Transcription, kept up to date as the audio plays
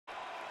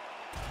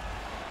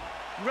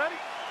You ready?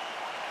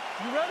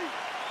 You ready?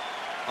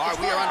 All right,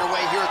 we are underway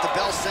here at the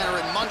Bell Center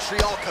in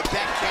Montreal,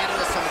 Quebec,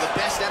 Canada. Some of the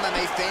best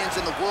MMA fans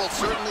in the world,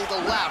 certainly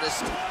the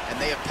loudest, and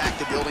they have packed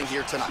the building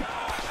here tonight.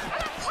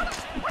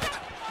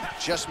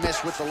 Just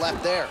missed with the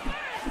left there.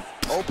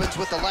 Opens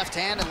with the left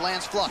hand and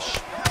lands flush.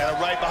 And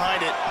right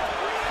behind it.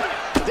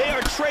 They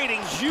are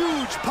trading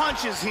huge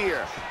punches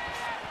here.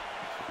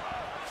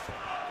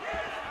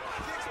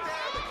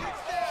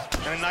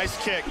 And a nice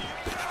kick.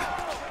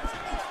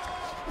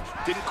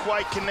 Didn't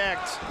quite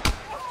connect.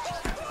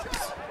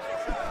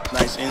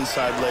 Nice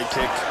inside leg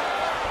kick.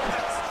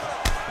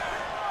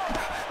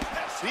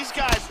 These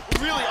guys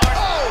really are.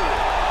 Oh!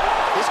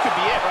 This could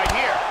be it right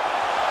here.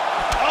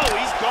 Oh,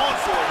 he's going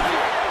for it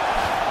here.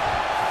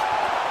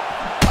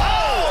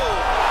 Oh!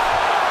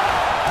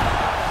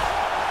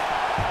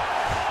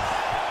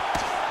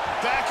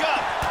 Back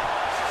up.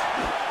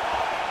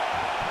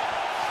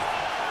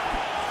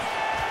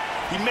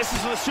 He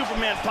misses with a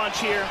Superman punch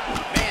here.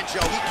 Man,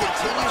 Joe, he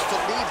continues to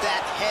leave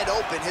that head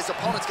open. His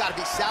opponent's got to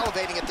be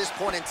salivating at this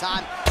point in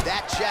time.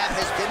 That jab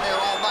has been there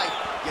all night.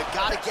 You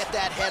got to get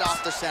that head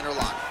off the center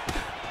line.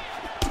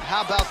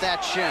 How about that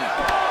shin?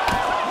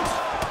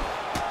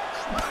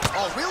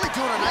 Oh, really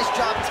doing a nice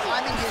job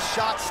timing his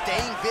shot,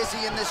 staying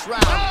busy in this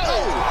round.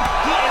 Oh!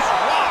 He is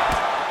rocked.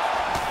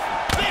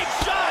 Big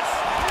shots.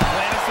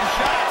 Landing some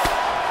shots.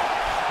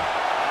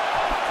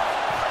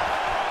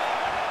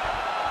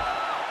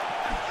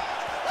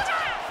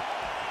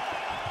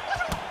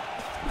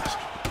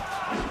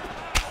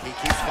 He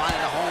keeps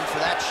finding a home for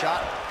that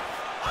shot.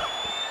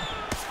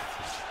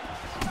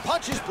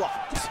 Punches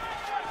blocked.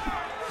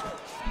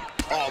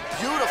 Oh,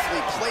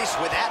 beautifully placed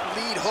with that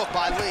lead hook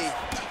by Lee.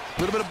 A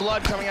little bit of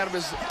blood coming out of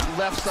his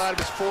left side of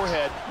his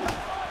forehead.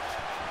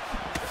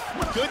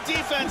 Good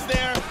defense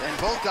there. And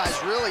both guys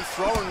really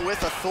throwing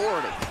with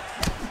authority.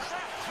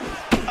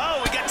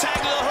 Oh, we got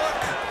tagged with a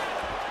hook.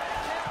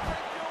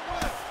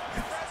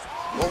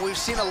 Well, we've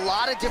seen a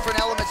lot of different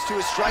elements to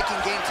his striking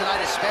game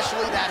tonight,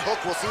 especially that hook.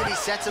 We'll see if he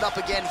sets it up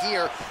again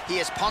here. He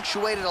has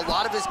punctuated a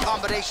lot of his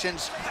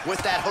combinations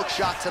with that hook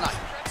shot tonight.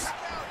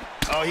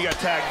 Oh, he got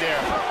tagged there.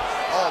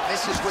 Oh,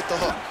 misses with the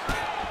hook.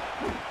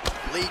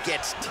 Lee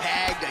gets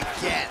tagged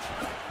again.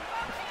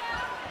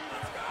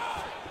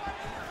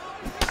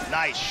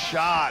 Nice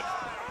shot.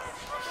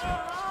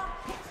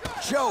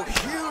 Joe,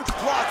 huge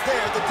block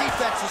there. The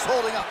defense is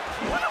holding up.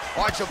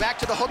 All right, so back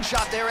to the hook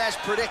shot there as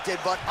predicted,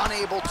 but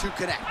unable to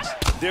connect.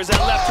 There's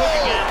that left hook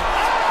again.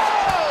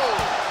 Oh!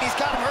 He's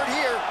got him hurt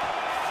here.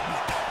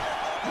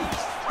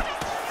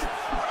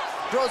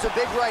 Throws a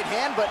big right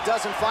hand, but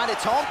doesn't find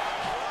its home.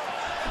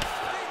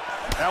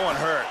 That one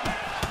hurt.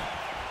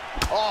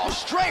 Oh,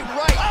 straight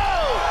right.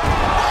 Oh!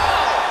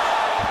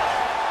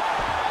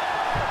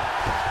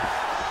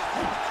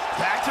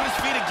 Back to his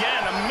feet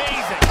again.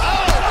 Amazing.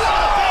 Oh, what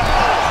a big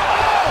move.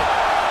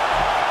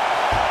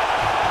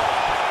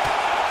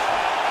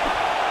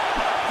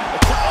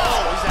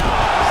 Oh, he's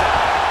out. He's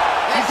out.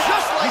 And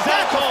just like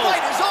that, the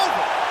fight is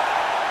over.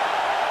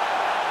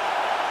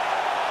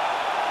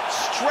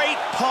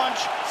 Straight punch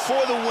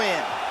for the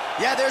win.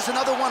 Yeah, there's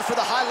another one for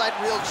the highlight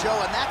reel, Joe,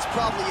 and that's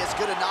probably as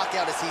good a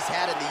knockout as he's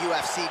had in the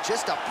UFC.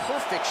 Just a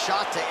perfect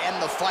shot to end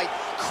the fight.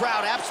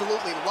 Crowd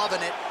absolutely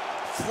loving it.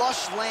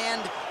 Flush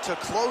land to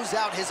close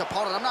out his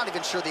opponent. I'm not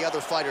even sure the other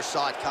fighter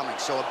saw it coming,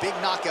 so a big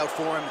knockout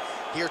for him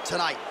here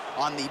tonight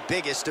on the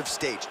biggest of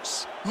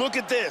stages. Look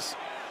at this.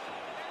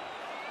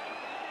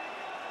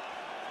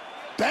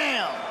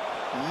 Bam!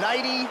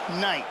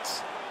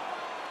 Nighty-night.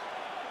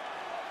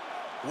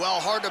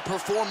 Well, hard to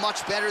perform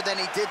much better than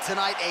he did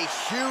tonight. A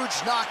huge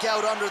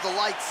knockout under the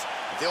lights.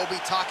 They'll be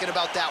talking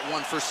about that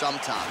one for some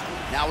time.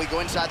 Now we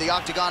go inside the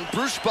octagon.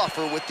 Bruce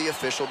Buffer with the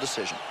official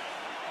decision.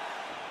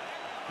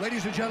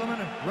 Ladies and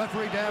gentlemen,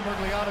 referee Dan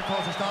Bergliata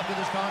calls a stop to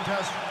this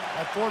contest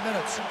at 4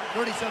 minutes,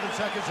 37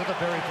 seconds of the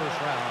very first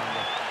round.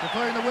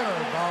 Declaring the winner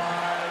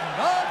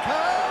by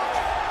knockout,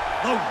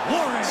 the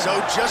Warrior. So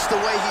just the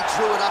way he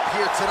drew it up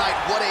here tonight,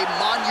 what a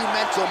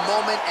monumental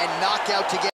moment and knockout to get.